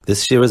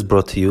This year is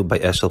brought to you by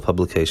Eshel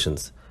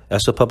Publications.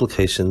 Eshel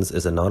Publications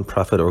is a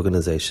non-profit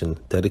organization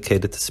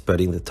dedicated to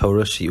spreading the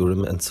Torah,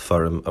 Shiurim, and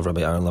Sefarim of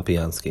Rabbi Aaron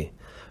Lapiansky.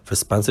 For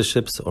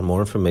sponsorships or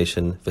more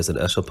information, visit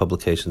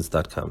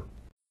eshelpublications.com.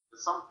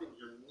 There's something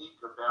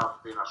unique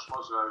about Ben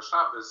Hashmosh and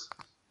Shabbos.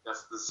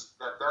 That's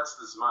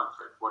this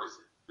mantra. What is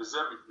it?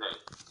 Bezevitnei.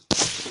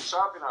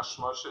 Kishav Ben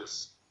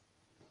Hashmoshes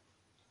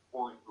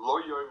u lo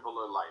yom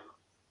v'lo layla.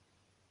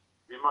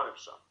 V'imarav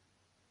sham.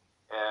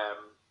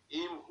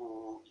 Im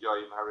hu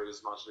yoim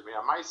harevis mashli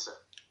me'amaisa.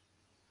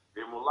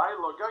 V'imulai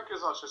lo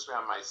gakez mashlish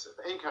me'amaisa.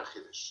 V'ein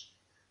kachidish.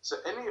 So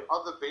any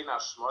other Ben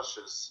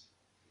Hashmoshes,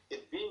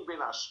 it being Ben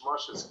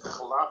Hashmoshes,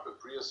 chalap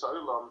b'priyas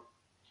ha'olam,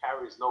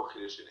 carries no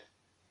chidish in it.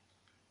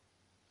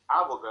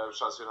 Aval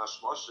be'avshas Ben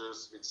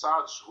Hashmoshes,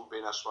 mitzad shu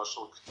Ben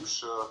Hashmoshel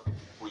kedusha,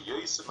 hu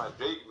yoyse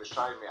madreg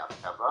mishayim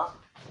me'ateva,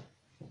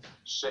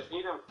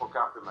 she'inem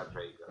kokaf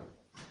b'madrega.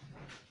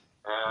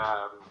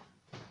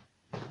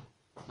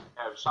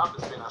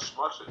 Shabbos Ben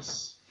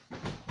Hashmoshes,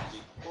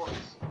 because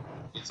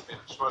it's Ben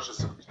Hashmoshes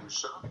of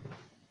kedusha,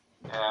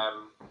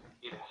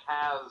 it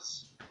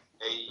has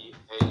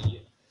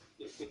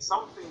it's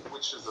something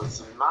which is a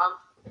zman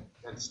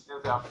that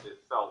stands out in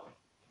itself,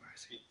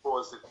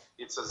 because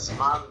it's a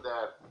zman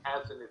that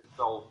has in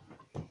itself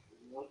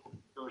more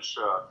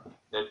kedusha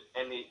than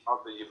any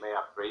other Yemei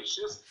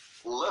HaPreishis,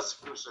 less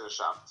kedusha in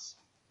Shabbos.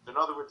 In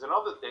other words, in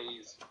other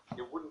days,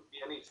 there wouldn't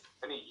be any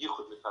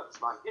yichud mitzad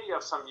zman. Here you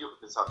have some yichud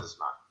mitzad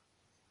zman.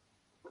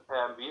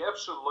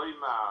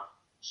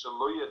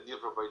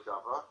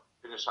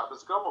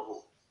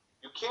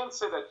 You can't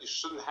say that you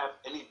shouldn't have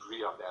any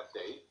bri on that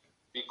day,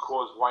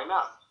 because why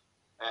not?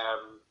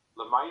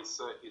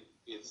 Lamaisa,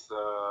 it's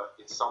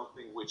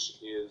something which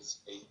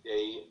is a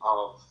day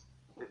of,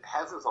 it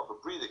has itself a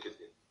bri that can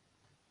do.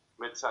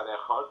 Mitzad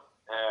echad,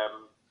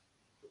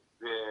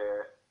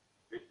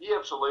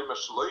 v'iev shaloyma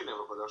shaloyne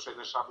v'vod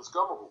Hashem Shabbos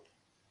gomahu.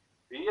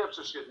 V'iev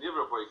shashid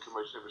nivra boy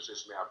k'mosh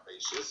nevashish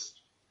me'apeishis,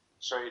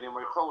 shayini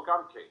moichol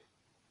gamkein.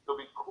 So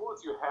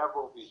because you have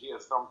over here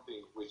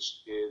something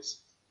which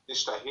is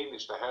nishtahin,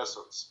 nishtaher,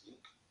 so to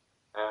speak,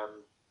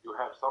 you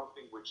have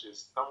something which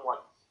is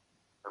somewhat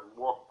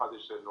more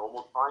punish than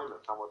normal time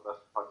and somewhat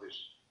less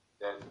punish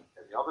than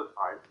any other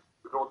time.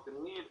 We don't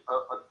need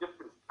a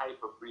different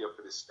type of bria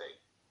for this day.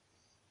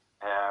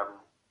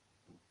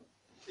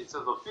 It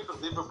says,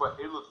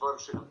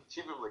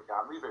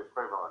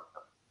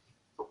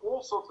 so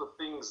all sorts of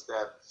things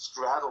that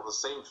straddle the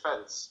same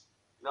fence.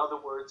 In other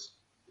words,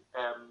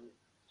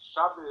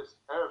 Shabbos,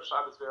 Erev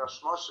Shabbos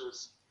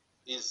Hashmoshes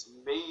is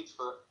made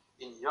for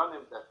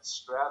inyanim that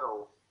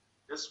straddle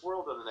this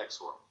world and the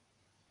next world.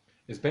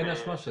 Is Ben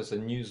Hashmoshes a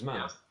newsman?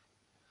 Yes.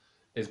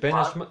 Is Ben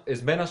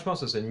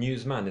Hashmoshes a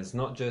newsman? It's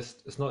not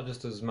just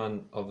a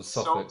man of a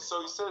suffix.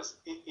 So he says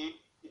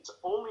it's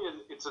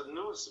a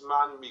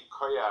newsman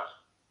mikoyach,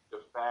 the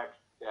fact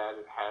that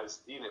it has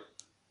dinim.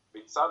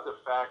 It's not the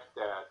fact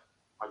that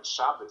on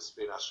Shabbos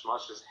Ben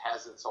Hashmoshes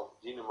has itself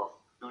dinim of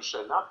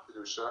kedusha, not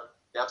kedusha.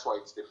 That's why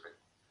it's different.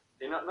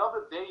 In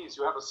other days,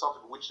 you have a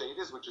suffix which day it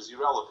is, which is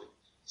irrelevant.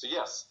 So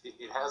yes,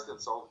 it has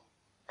itself.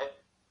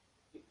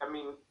 I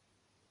mean,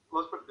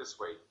 let's put it this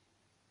way: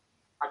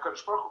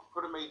 HaKadosh Baruch Hu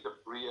could have made the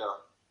bria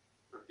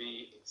to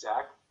be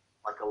exact,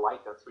 like a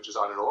light that switches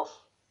on and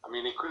off. I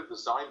mean, he could have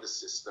designed the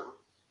system.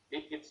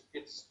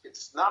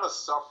 It's not a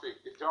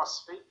suffix. If there are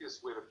speakers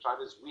where the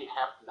child is, we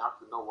have not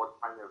to know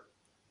what kind of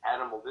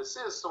animal this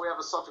is, so we have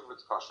a suffix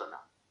with kosher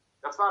now.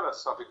 That's not a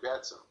suffix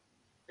be'etzem.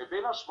 If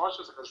Ben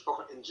Hashmoshes HaKadosh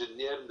Baruch Hu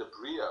engineered in the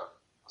bria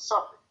a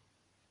suffix,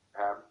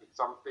 it's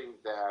something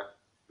that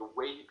the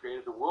way he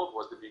created the world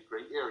was the big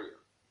gray area.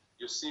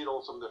 You see it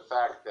also in the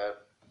fact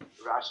that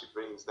Rashi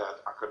brings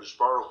that HaKadosh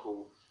Baruch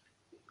Hu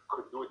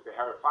could do it to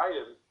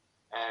Herafayim,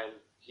 and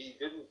he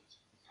did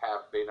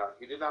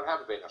not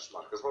have a Ben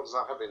Hashmosh, because one does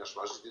not have Ben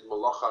Hashmosh. He did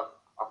Malacha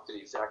up to the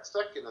exact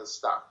second and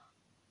stop.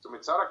 So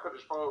Mitzad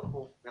HaKadosh Baruch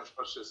Hu, Ben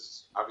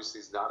Hashmosh obviously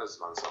is not as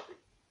man suffix,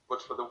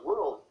 but for the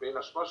world, Ben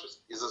Hashmosh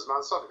is as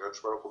man suffix.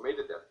 HaKadosh Baruch Hu made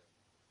it there.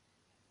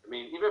 I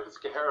mean, even if it's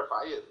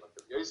Keherafayim, like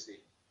the Yosi,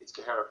 it's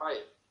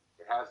Keherafayim.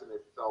 It has in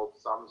itself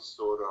some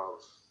sort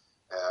of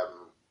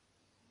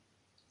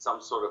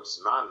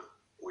zman,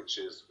 which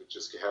is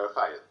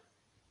keherafayim.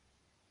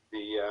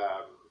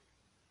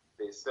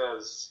 It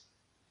says,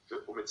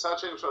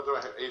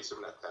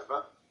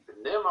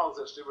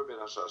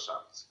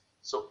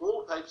 so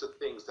all types of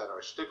things that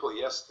are shtickle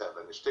yes teva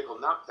and shtickle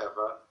not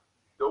teva,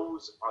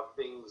 those are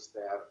things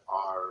that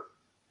are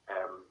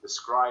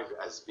described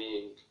as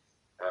being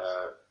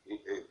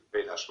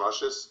ben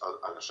hashmoshes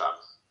on a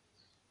Shabbos.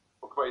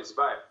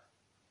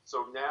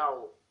 So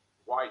now,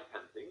 why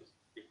 10 things?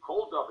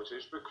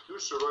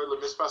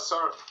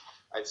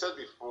 I said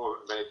before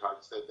many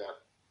times that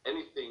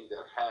anything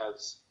that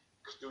has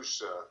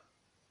kedusha,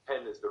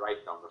 10 is the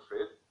right number for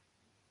it.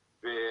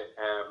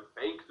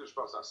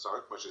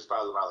 Which is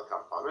Shabbos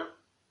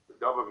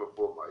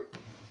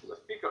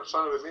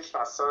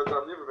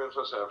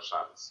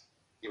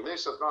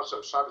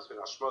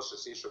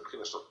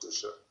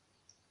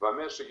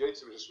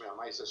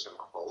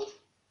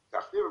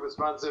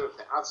b'zman zeh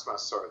v'te'atzma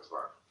asor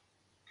dvar.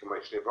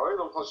 K'moishne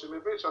v'oilom kol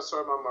shemibich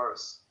asor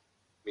ma'maris.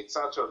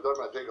 Mitzat she'odom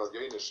adreg al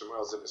yoyin shemer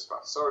al zeh mispah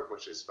asor k'mo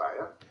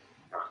she'isbaya.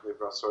 Ach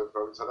nivra asor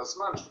dvar mitzat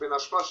azman sh'ben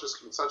hashmoshes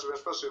k'mitzat sh'ben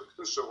hashmoshes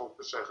k'tusha v'om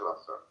k'shechel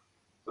achar.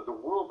 So the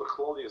world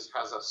bechlolius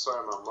has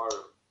asor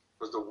ma'marim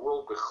because the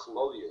world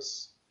bechlolius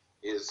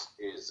is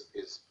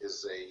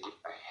a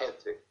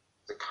hetek,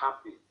 it's a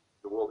copy.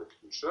 The world of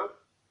kedusha.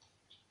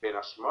 Ben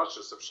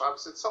hashmoshes of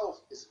Shabbos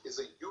itself is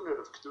a unit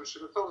of kedusha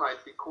in its own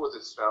right because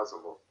it's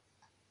thousandable.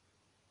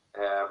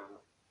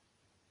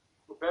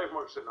 Perek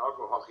Moshe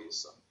Nago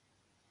Hachisa.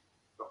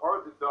 The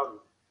order done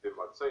in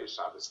Matzei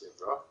Shabbos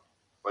Nivra,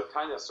 but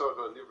Tanya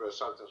Sordo Nivra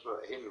Shabbos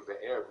Hin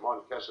Ve'er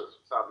Mon Kesher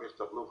Tzad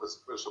Miftach Luchas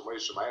Krishel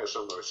Moshe Meir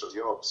Shom Moshe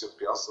Yob Sif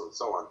Piasel and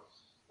so on.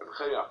 And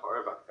Chayah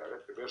Ha'arva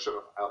Perek the Bishop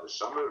of Al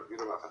Bishamer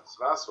Vidum Af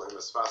Tzvas V'Im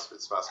Esvas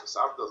V'Tzvas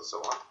V'Savdol and so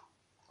on.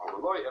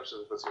 Amaloi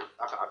Efshes V'Tzvas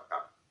Ach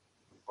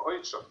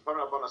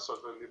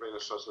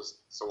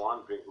so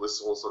on, bring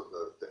lists also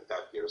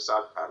that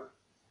Girsad Pan.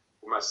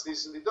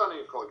 Umasnis and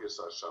Didani call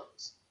Girsad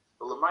Shabbos.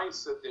 The Lamai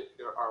said that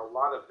there are a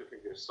lot of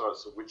different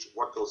Girsads, which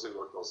what goes in,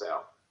 what goes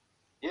out.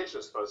 Yesh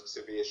Girsad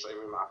Ksivi Yesh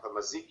Aimim Afa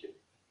Mazikin,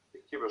 the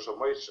Kibbutz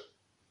Moshe,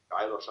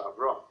 Eilosh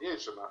Avram,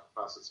 Yesh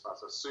Fasitz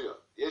Fasasuya.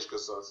 Yesh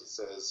Girsad it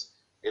says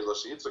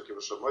Eilosh Yitzchak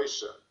Kibbutz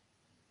Moshe.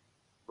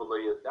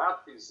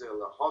 V'Loyadati Ze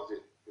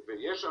Lahavit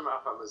V'Yesh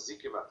Afa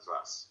Mazikim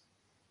Atvas.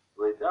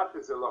 He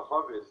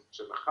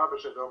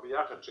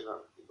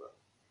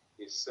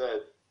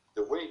said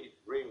the way he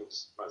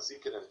brings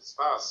Mazikin and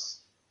Tzvas,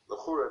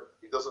 L'chura,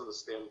 he doesn't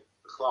understand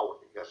the Chlal what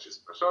he catches.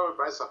 When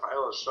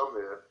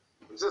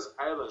he says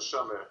Ayel and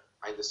Shomer,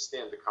 I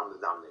understand the common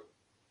denominator.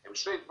 And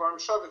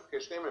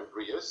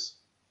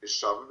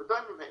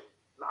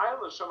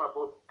Ayel and Shomer are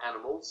both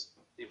animals,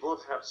 they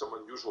both have some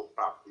unusual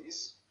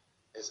properties,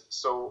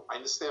 so I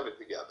understand it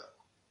together.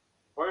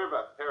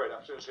 About Perek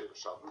after and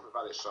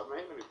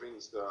he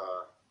brings the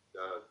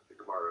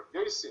Gemara of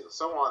Yosi and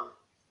so on.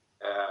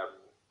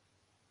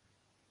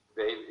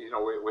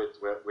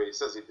 Where he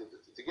says he did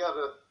it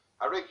together.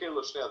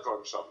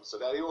 So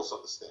that he also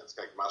understands.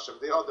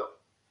 The other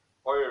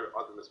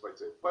Adam is by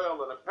take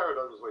Pearl and a Perek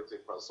Adam is by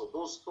take Pearl. So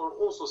those two are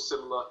also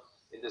similar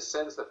in the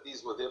sense that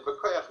these were there for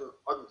Koyach and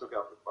Adam took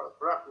out the Pearl.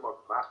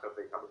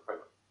 They come with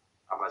Pearl.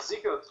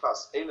 Amazika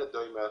Tfas Eina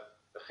Doime.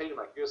 So he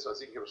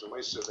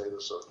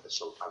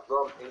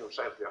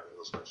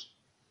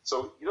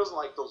doesn't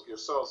like those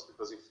Gersos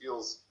because he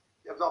feels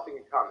they have nothing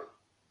in common.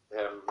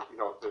 To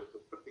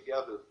put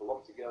together, to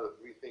lump together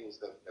three things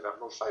that have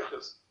no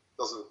shaykhs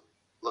doesn't.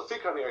 So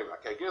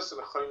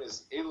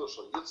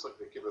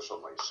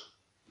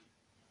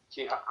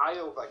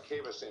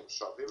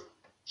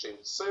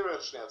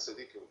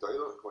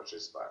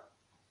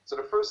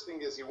the first thing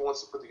is he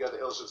wants to put together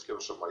Elshon's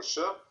Kibbutz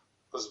Moshe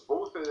because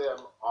both of them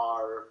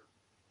are.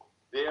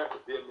 Their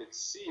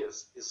mitzias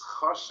is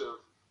chashiv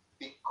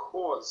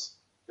because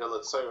they're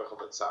letzorech of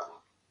a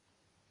tzaddik.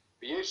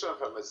 V'yeshav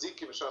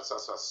ha'mazikim v'shat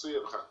sasasuya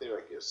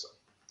v'chachtera girsa.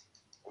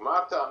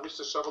 Umata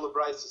Mishna shavel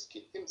abraises ki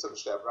timtzam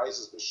shtei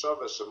abraises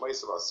b'shava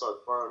shemoisav asar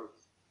tvarim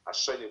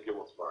hashayim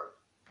gimel tvarim.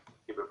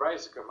 Ki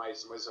b'braises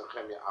k'mayis moisav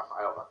chemia af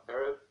ayel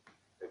v'perek.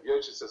 If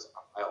Yoshi says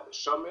af ayel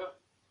v'shamir,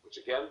 which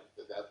again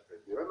that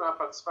you're in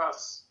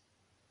tzvas.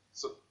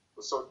 So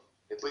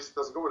at least it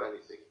doesn't go with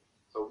anything.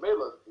 So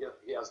Mela,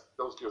 he has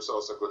those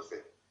Gersos are good for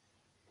him.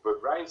 But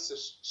Brian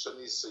says,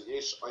 Shanis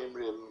Yesh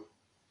Oimrim,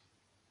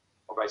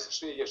 or by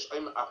Shani Yesh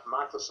Oim Af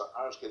Makla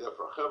Sha'arsh Kedar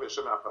Prochav,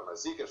 Yeshem Af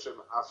Mazik, Yeshem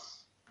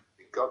Af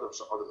Bigadam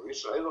Sha'adam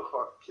Risha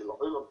Elocha, Kilo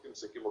Oilam Tim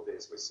Sekimol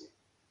Deis Mesi.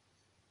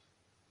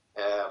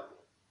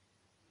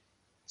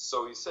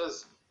 So he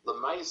says,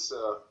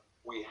 Lamaisa,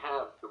 we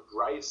have the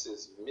Bryce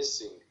is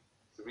missing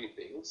three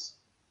things,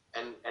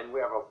 and we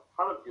have a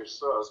ton of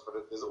Gersos, but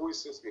there always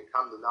seems to be a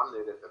common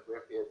denominator that we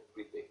have to add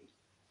three things.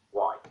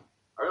 Why?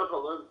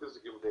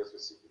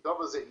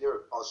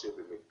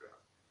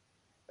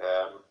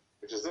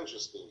 Which is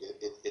interesting.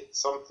 It's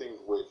something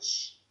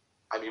which,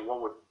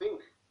 one would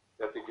think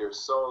that the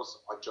Gersos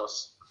are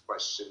just a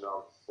question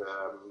of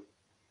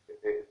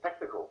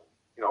technical.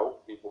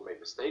 People make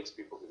mistakes,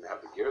 people didn't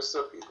have the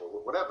Gersa, people,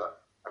 whatever.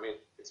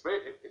 It's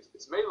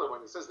mainly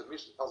when he says the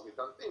Mishna tells me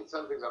 10 things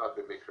are not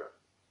b'mikra.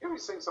 Here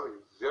he's saying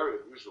something very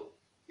unusual.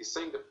 He's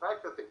saying the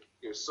fact that the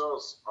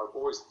Gersos are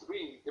always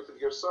three different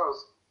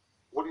Gersos.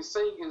 What he's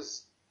saying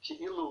is,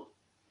 Ki'ilu,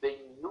 they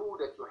knew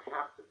that you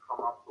have to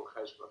come up to a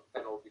cheshbon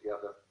 10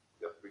 altogether,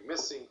 you have 3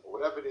 missing, or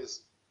whatever it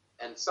is,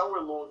 and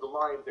somewhere along the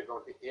line they're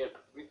going to add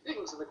 3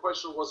 things, and the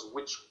question was,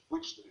 which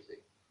 3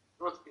 things?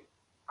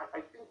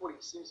 I think what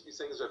he seems to be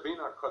saying is Rabbeinu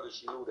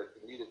HaKadosh knew that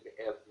he needed to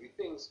add 3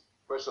 things,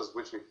 the question is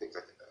which 3 things.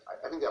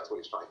 I think that's what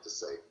he's trying to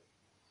say.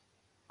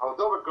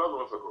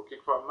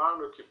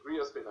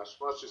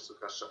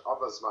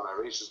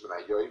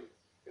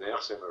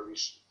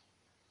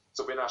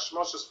 So Ben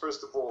Hashmoshes,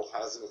 first of all,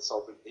 has in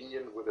itself an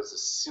Inyan where there's a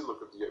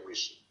siluk of the Yom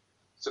Rishon.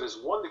 So there's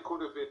one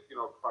likud of it,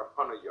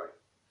 Parpana Yom.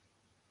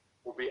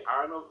 Will be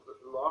Arnold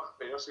Loch,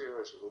 Ben Yosef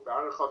Yerushin, will be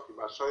Arnold Loch,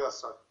 Mashoya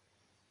Sat,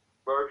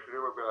 Berg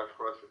Shriva Ben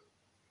Hashmoshes.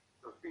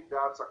 The 3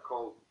 dots are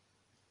called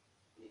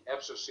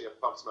אפשר שיהיה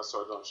פרץ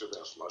מסורת של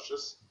בין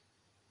השלושת,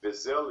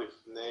 וזה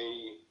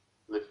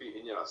לפי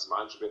עניין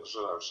הזמן שבין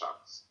השלושה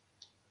ושבס.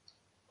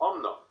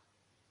 אומנם,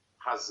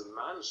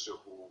 הזמן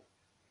שהוא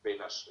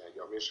בין השני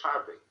היום יש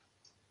הרבה.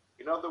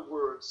 In other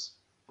words,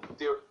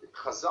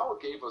 Chazal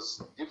gave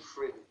us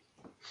different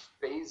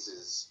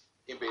phases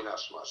in בין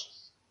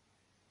השלושת.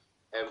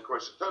 And of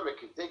course,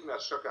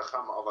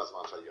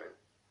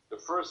 the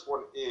first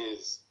one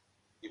is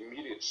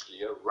immediate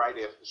shkia, right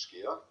after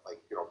shkia, like,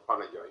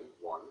 Panayoim,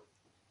 one.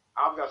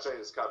 La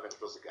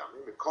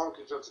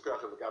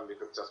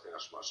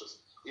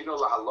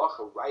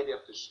halacha, right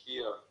after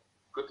shkia,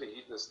 put the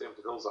heat in the stem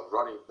to hills, I'm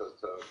running to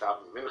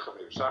daven mincha,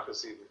 maybe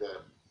shachas,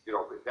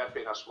 that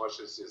ben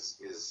hashmoshes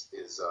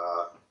is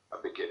a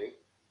beginning.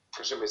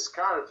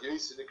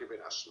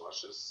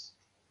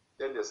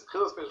 Then there's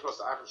chilas ben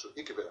hashmoshes, achar shu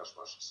ikke ben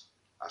hashmoshes.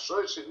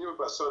 Ashoy sheniv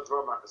b'asor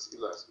dvar machas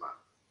ila esman.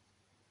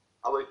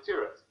 Alay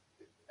tiret.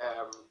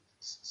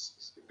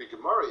 The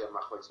Gemara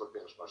Machlekes what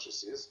Ben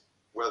Hashmoshes is,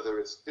 whether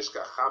it's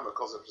Tishka Chama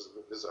calls it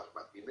Mizrach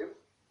Matimim,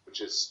 which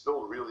is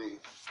still really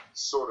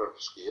sort of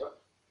Shkia.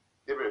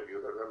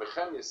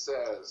 Rabbi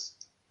says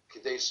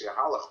Kadesh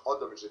Halach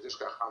Odom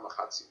Tishka Chama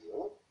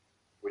Chatzimil,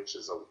 which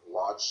is a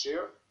large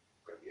share.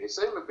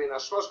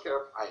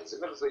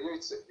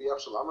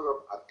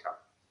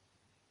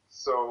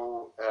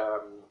 So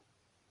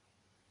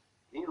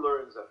he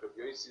learns that Rabbi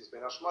Yossi's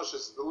Ben Hashmoshes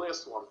is the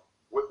last one.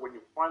 When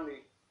you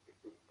finally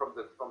from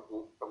the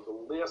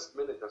last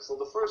minute until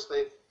the first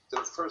day to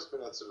the first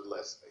minute to the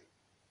last day.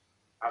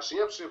 The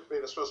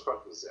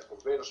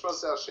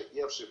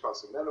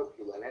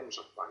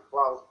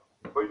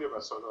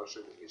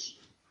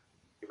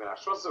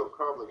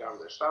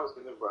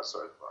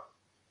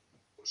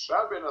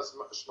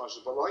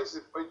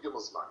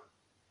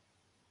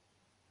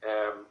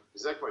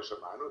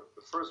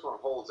first one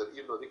holds that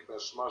even though Nikmeh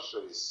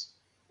Shmoshe is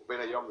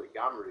Ben Yom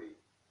Gamri,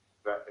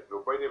 that the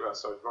way they were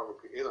so wrong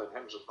with Ilan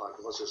Hemshel Frank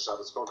was a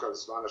Shabbos Conquer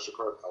Smana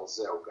Shakor Al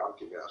Zeo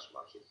Gamki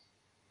Ashmash.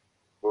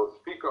 Both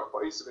speak of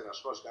Oisim and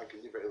Ashmash Ganki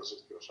Liba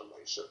Ilshit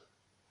Kirshamaisha.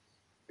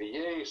 The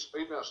Yesh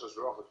Oimash is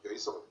Roch of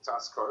Yoisom of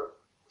Taskar,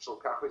 shall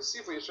Kachi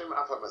Sifu Yeshem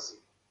Afamazi.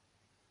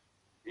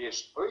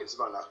 Yesh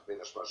Oitzmanach Ben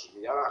Ashmash,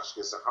 Miyarach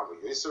Shkesacham,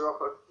 Yoiserach,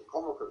 the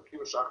Komok of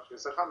Kimashach,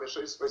 Shkesacham,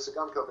 Yeshis,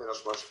 Beisagamkel Ben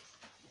Ashmash.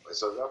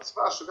 So that's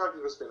Vashugaki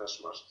was Ben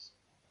Ashmash.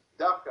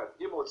 Davka,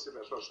 Gimot Sim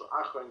Ashmash,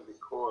 Achon,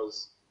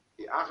 because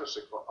the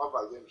Achashik for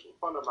Abba Yem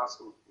Shulpana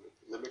Masku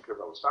Limikra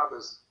Vel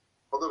Shabbos,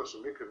 although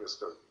Shumikra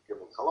Mister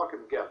Gimel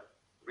Halakim again,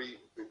 three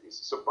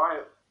pieces. So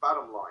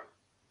bottom line,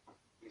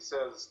 he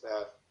says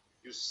that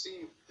you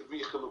see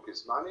three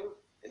Chalukis Manim,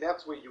 and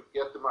that's where you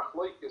get the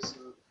Machlokes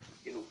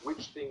in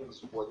which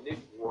things were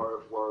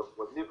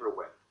never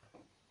went.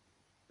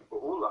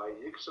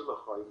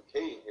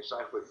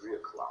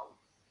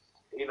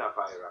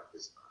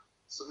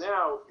 So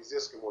now he's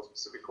asking a more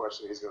specific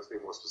question, he's going to say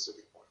a more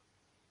specific point.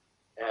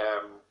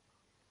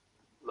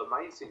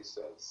 Lamaisi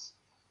says,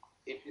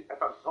 if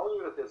I'm telling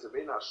you that there's a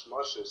Ben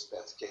Hashmoshes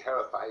that's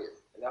Keherapayim,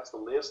 and that's the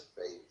last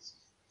phase,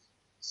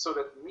 so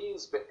that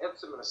means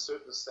Be'etzim in a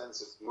certain sense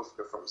it's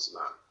Mufka from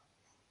Zman.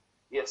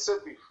 He had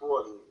said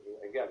before, and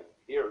again,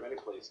 here in many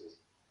places,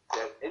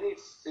 that any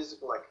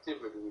physical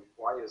activity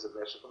requires a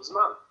measure of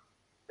Zman.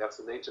 That's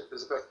the nature of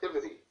physical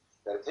activity,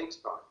 that it takes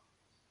time.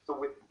 So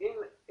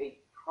within a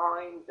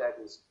time that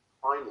is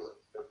timeless,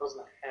 that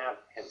doesn't have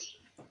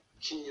tension,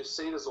 can you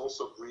say there's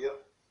also Bria?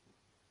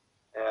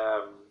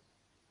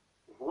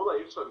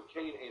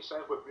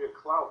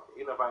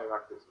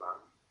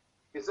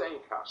 Is a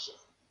kasha.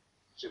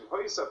 Shim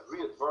hoysa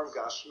bria dvarm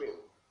gashmin,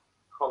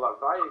 kol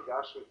avaya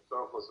gashmin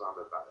tzorch lozman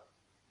bebare.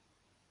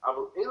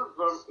 Avul el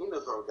dvarm ina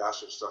dvarm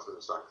gashmin tzorch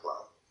lozman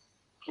cloud.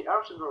 Ki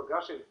avshin dvarm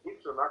gashmin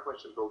ikra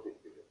makmashim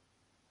doldiktivim.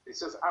 He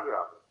says,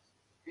 Adrabah,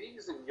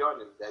 these in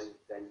Yonim that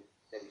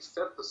he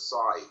set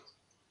aside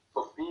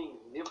for being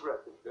nivra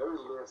at the very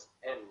last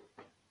end,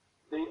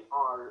 they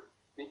are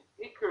the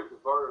ikr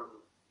dvarm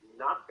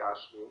not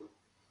gashmin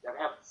that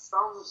have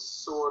some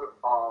sort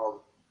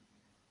of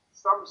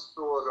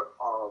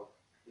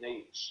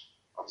nature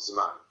of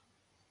zman.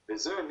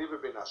 Bezer niver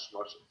ben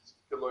hashmoshes.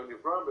 Kelo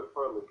nivram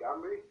before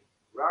legamri,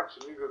 rak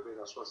sheniver ben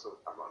hashmoshes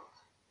tamon.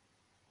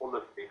 On the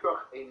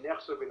fikach a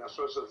nechsher ben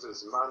hashmoshes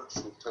is zman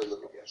shu toile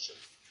v'geshem.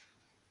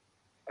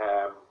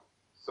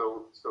 So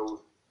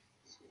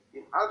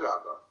in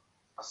Adrabah,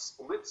 a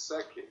split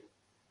second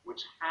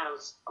which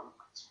has a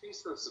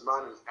piece of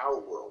zman in our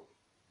world,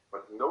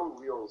 but no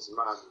real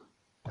zman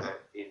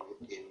in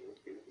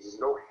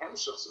no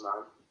hemshach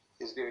zman,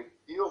 is the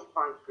ideal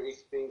time to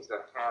create things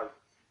that have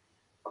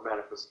a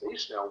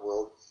manifestation in our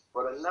world,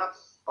 but are not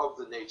of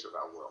the nature of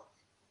our world.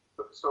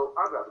 So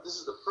Adrabah, this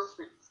is the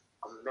perfect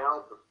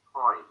amount of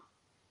time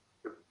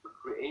to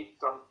create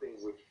something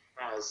which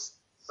has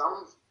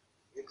some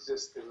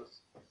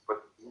existence,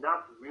 but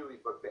not really,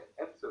 but the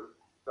etzem,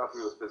 not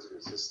really physical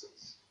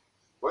existence.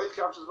 So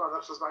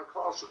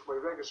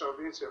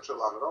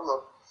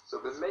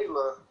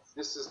b'meila,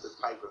 this is the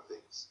type of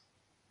things.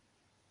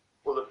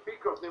 Well, the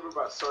peak of Nibur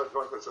Basar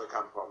going to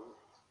come from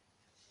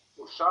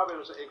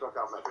ושבר יש אין כל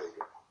כך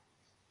מדרגה.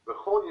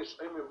 וכל יש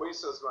אין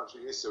ממויסה זמן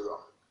שיש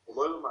רוח.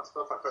 ולא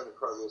למסתוף אחרי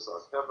נקרא ויוסר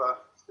הטבע,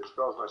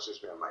 ושכל זמן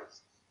שיש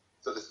מהמייס.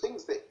 So the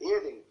things they're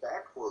adding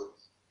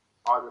backwards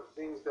are the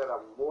things that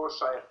are more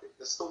shaykh.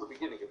 That's still the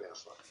beginning of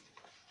Ashma.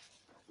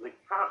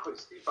 Lekach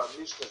is Tifa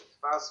Mishna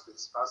Tfas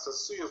V'Tfas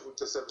Asuya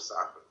V'Tesef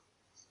V'Sachar.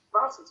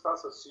 Tfas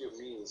V'Tfas Asuya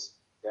means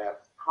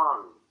that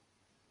tongue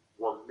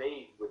were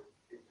made with,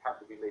 it had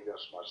to be made in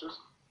Ashmashas,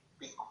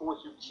 because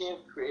you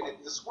can't create it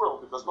in this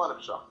world, because not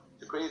of Shah.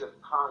 To create a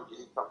tongue, you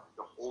need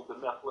to hold the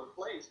metal in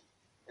place.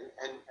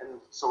 And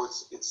so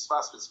it's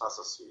Tfas V'Tfas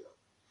Asuya.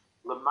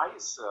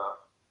 Lemaisa,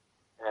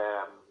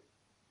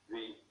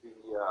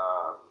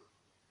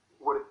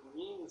 what it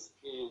means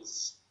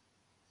is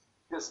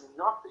there's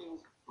nothing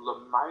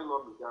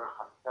l'mayla miderech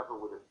hateva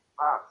with a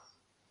tfas,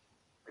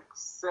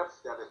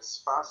 except that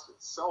its tfas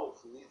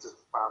itself needs a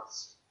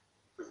tfas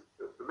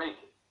to make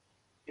it.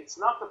 It's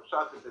not the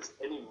pshat that there's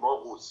any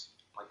morus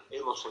like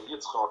Elo Shel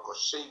Yitzchak or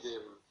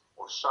Shedim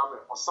or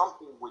Shamer or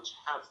something which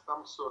has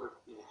some sort of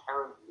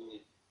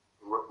inherently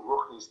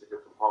ruchnistic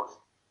component.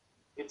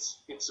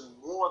 It's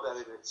more that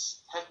in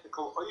its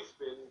technical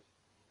oifin,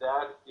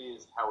 that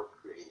is how it's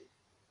created.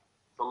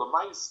 So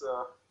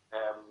Lamaisa,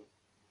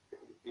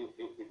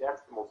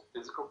 that's the most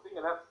physical thing,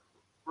 and that's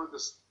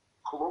furthest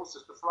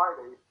closest to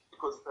Friday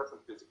because that's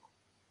not physical.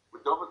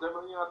 With Dova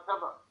Demonina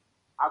Teva,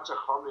 Acha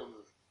Chamim,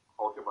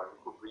 Holkebayim,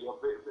 Kubriya,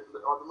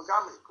 or the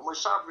Megami, Kumoy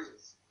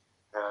Shavris.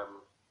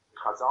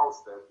 Chazal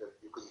said that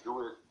you can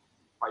do it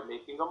by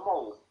making a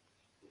mold,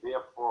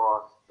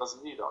 therefore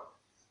doesn't need on.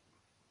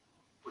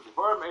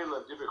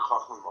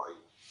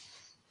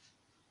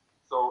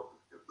 So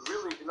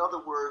really, in other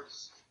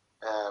words,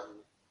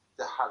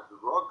 the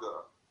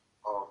hadroga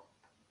of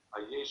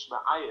a yesh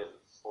ma'ayin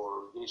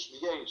or yesh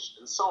miyesh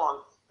and so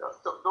on,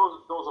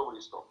 those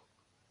already stopped.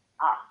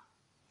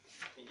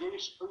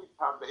 Yesh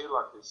uipam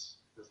be'ilat is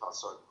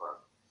hasod var.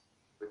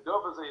 The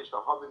dov ze yesh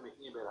lahavim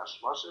me'i ben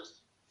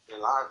hashmashes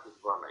elart is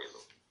var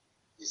me'ilu.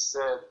 He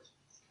said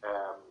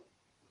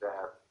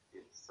that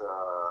it's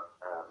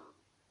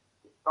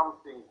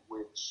something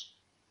which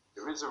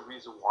there is a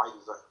reason why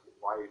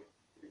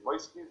the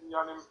moiskis in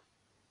yanim,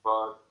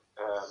 but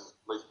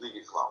like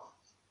Liga Cloud.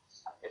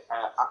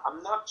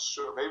 I'm not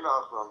sure. Maybe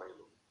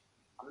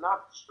I'm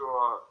not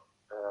sure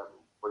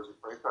what he's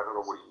referring to. I don't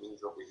know what he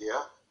means over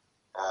here.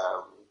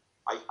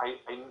 I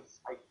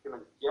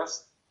can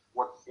guess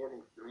what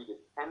adding 3 to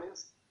 10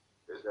 is.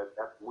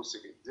 That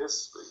music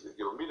exists, the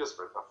Gilomidas,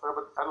 but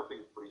I don't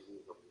think it's what he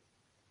means over here.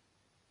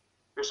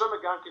 בשם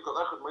הגנקי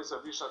כל אחד מייסה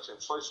וישן שהם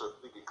שלושה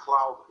פליגי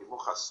קלאוד,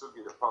 חימוך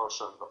הסוגי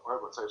לפרשן, ואוהב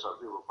רוצה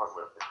שעזיר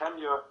לפרשן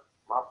וחמיה,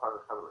 מה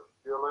פרשן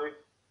ותפילי.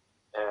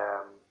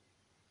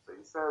 So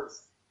he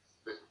says,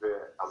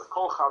 ועל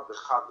כל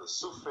אחד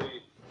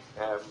לסופי,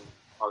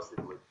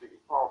 obviously with pliggy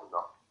cloud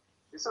enough.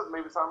 He says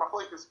maybe it's not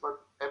machlekes, but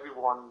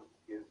everyone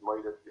is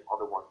made it, the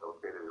other one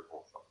delegated it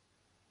also.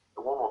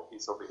 And one more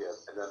piece over here,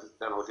 and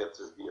then we'll get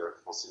to here,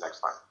 we'll see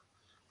next time.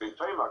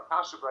 V'yitayim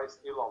kasha b'reis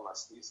ilal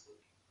masnisli.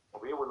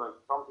 Over here we learned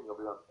something,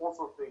 we learned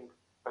also thing,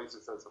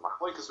 places says the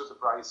machlekes with the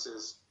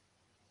prices,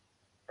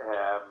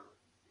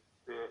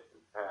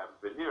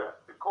 the nira,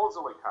 the calls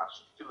are like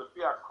cash,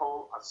 tilapia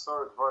kol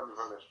asar dvar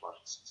mivamesh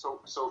mashis.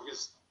 So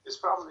his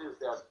problem is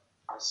that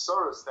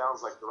asar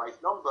sounds like the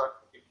right number,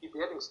 you keep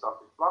adding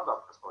stuff, it's not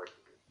up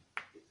correctly.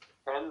 It's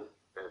 10,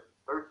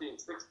 13,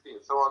 16,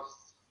 and so on.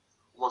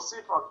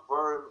 Mosifat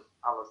dvarim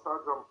al asar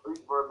dvarim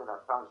uik in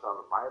atan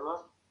shal ma'ila,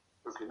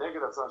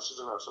 ukineged atzan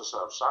shizim al shasha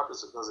of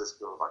Shabbos, it does a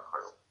skill of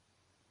akroil.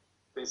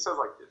 So he says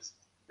like this: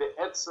 the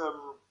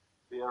etzem,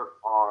 there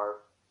are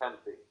 10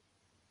 things.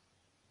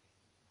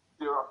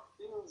 There are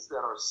things that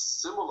are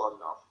similar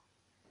enough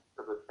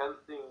to the 10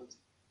 things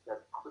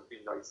that could be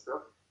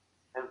nicer,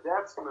 and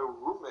that's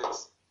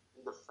merumes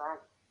in the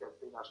fact that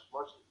the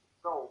Nashmash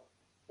itself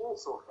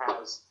also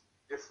has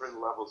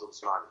different levels of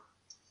tzmani.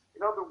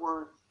 In other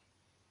words,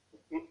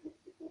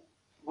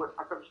 what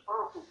HaKadosh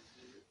Baruch Hu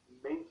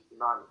made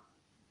tzmani,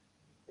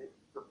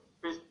 the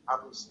fit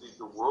obviously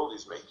the world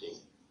is making.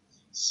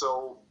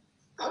 So,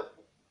 the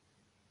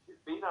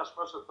Bein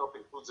Hashmash itself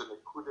includes a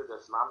nekuda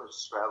that mamish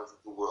straddles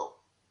the world.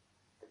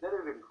 And then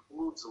it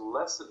includes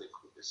lesser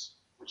nekudas,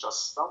 which are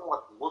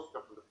somewhat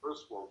mufta from the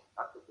first world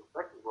after the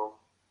second world.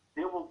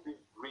 There will be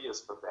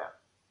griyas for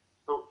that.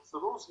 So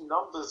those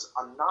numbers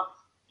are not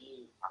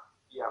being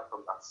here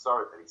from the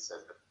Asara that he said.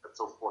 That's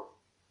so important.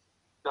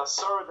 The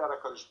Asara that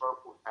HaKadosh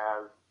Baruch Hu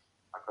has,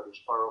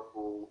 HaKadosh Baruch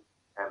Hu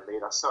and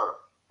made Asara.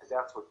 And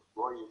that's what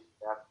glory is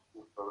that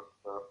for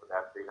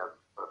that Bein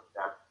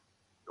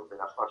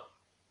Hashmash.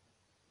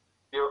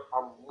 There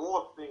are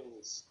more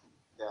things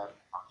that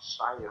are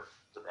shaykh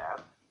to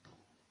that,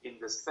 in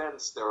the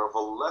sense they're of a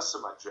lesser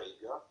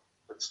madrega,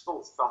 but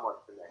still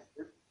somewhat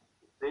connected.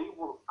 They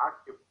will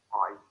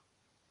occupy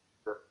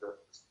the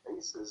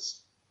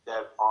spaces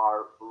that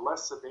are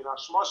lesser Bein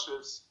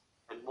Hashmashes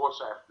and more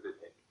shaykh to the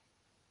day.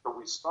 So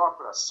we start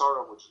with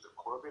Asara, which is the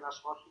core Bein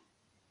Hashmashes.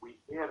 We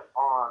add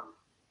on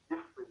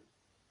different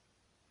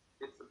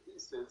bits and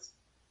pieces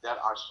that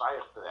are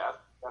shaykh to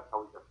that. That's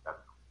how we get that.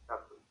 That's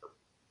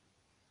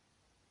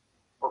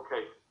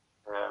Okay.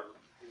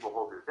 He will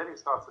hold it. Then he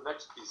starts the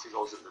next piece. He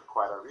goes into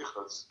quite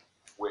arichas,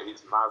 where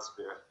he's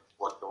masbir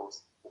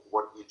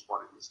what each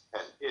one of these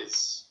 10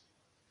 is.